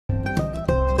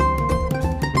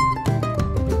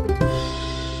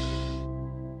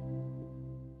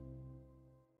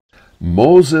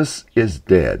Moses is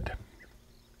dead,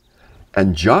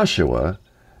 and Joshua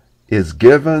is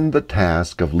given the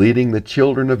task of leading the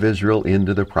children of Israel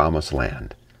into the promised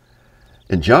land.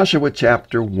 In Joshua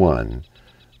chapter 1,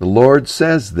 the Lord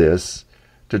says this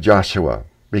to Joshua,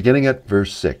 beginning at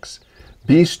verse 6,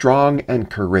 "Be strong and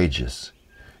courageous.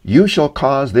 You shall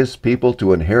cause this people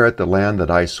to inherit the land that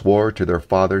I swore to their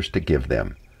fathers to give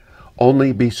them.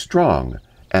 Only be strong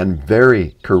and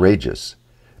very courageous.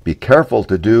 Be careful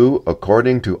to do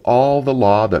according to all the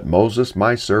law that Moses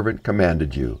my servant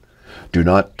commanded you. Do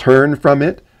not turn from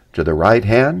it to the right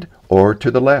hand or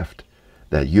to the left,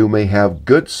 that you may have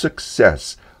good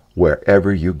success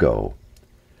wherever you go.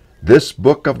 This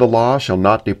book of the law shall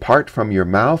not depart from your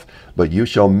mouth, but you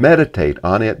shall meditate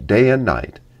on it day and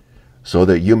night, so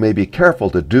that you may be careful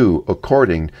to do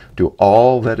according to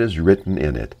all that is written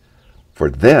in it. For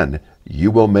then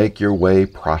you will make your way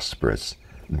prosperous.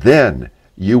 Then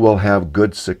you will have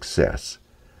good success.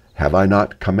 Have I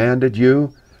not commanded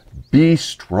you? Be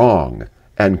strong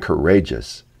and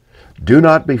courageous. Do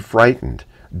not be frightened.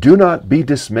 Do not be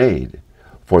dismayed.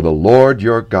 For the Lord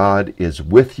your God is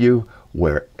with you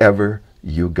wherever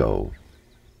you go."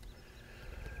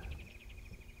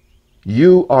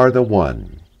 You are the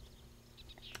one,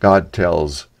 God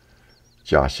tells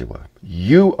Joshua.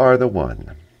 You are the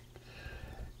one.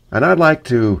 And I'd like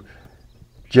to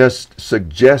just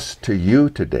suggest to you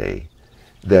today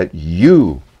that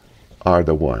you are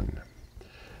the one.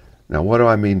 Now, what do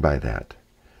I mean by that?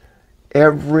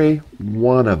 Every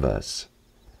one of us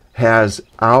has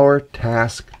our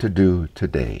task to do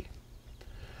today.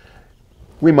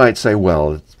 We might say,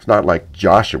 well, it's not like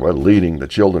Joshua leading the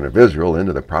children of Israel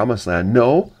into the promised land.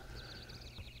 No.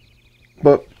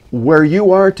 But where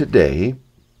you are today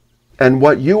and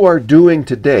what you are doing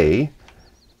today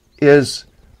is,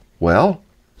 well,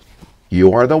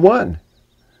 you are the one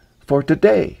for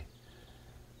today.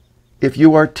 If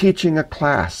you are teaching a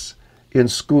class in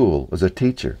school as a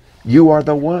teacher, you are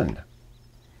the one.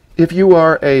 If you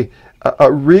are a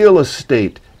real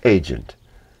estate agent,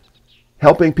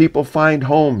 helping people find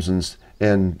homes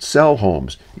and sell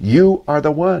homes, you are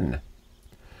the one.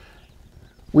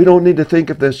 We don't need to think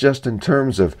of this just in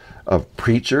terms of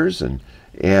preachers and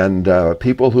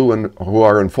people who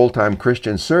are in full-time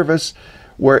Christian service.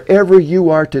 Wherever you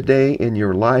are today in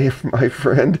your life, my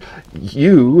friend,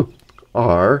 you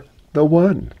are the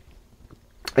one.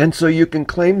 And so you can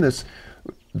claim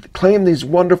these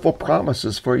wonderful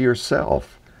promises for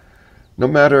yourself. No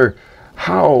matter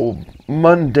how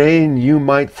mundane you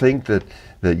might think that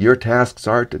your tasks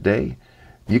are today.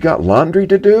 You got laundry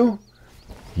to do?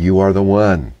 You are the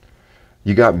one.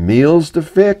 You got meals to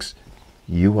fix?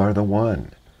 You are the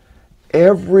one.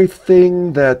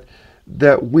 Everything that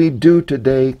we do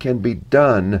today can be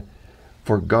done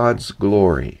for God's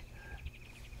glory,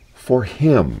 for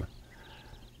Him.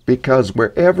 Because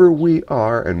wherever we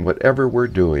are and whatever we're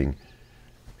doing,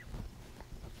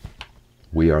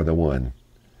 we are the one.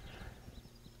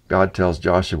 God tells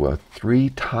Joshua 3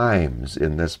 times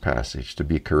in this passage to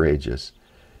be courageous.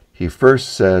 He first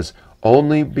says,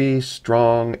 only be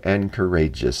strong and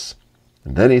courageous.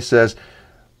 And then he says,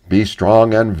 be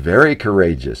strong and very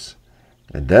courageous.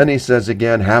 And then he says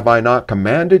again, have I not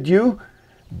commanded you?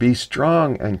 Be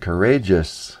strong and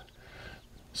courageous.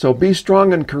 So be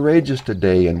strong and courageous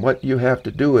today in what you have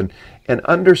to do, and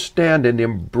understand and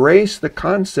embrace the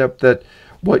concept that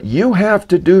what you have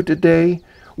to do today,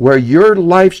 where your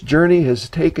life's journey has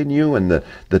taken you and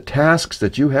the tasks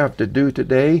that you have to do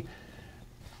today,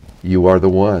 you are the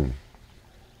one.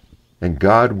 And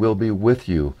God will be with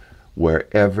you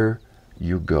wherever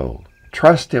you go.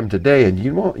 Trust Him today, and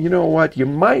you know what? You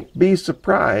might be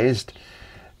surprised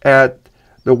at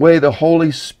the way the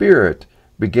Holy Spirit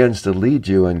begins to lead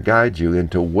you and guide you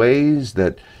into ways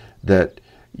that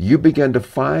you begin to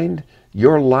find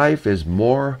your life is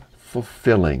more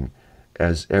fulfilling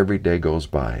as every day goes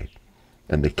by.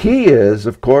 And the key is,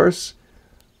 of course,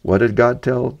 what did God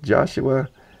tell Joshua?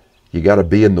 You got to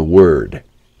be in the Word.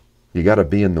 You got to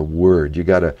be in the Word. You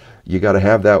got to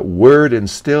have that Word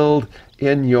instilled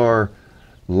in your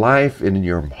life and in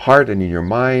your heart and in your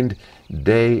mind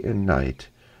day and night.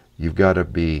 You've got to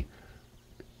be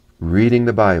reading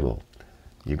the Bible.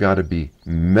 You've got to be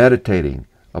meditating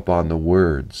upon the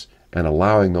words and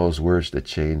allowing those words to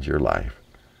change your life.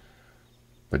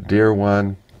 But dear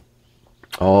one,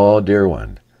 oh dear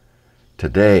one,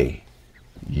 today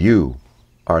you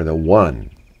are the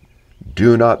one.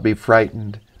 Do not be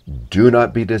frightened. Do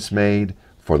not be dismayed,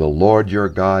 for the Lord your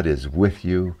God is with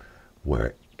you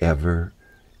wherever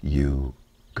you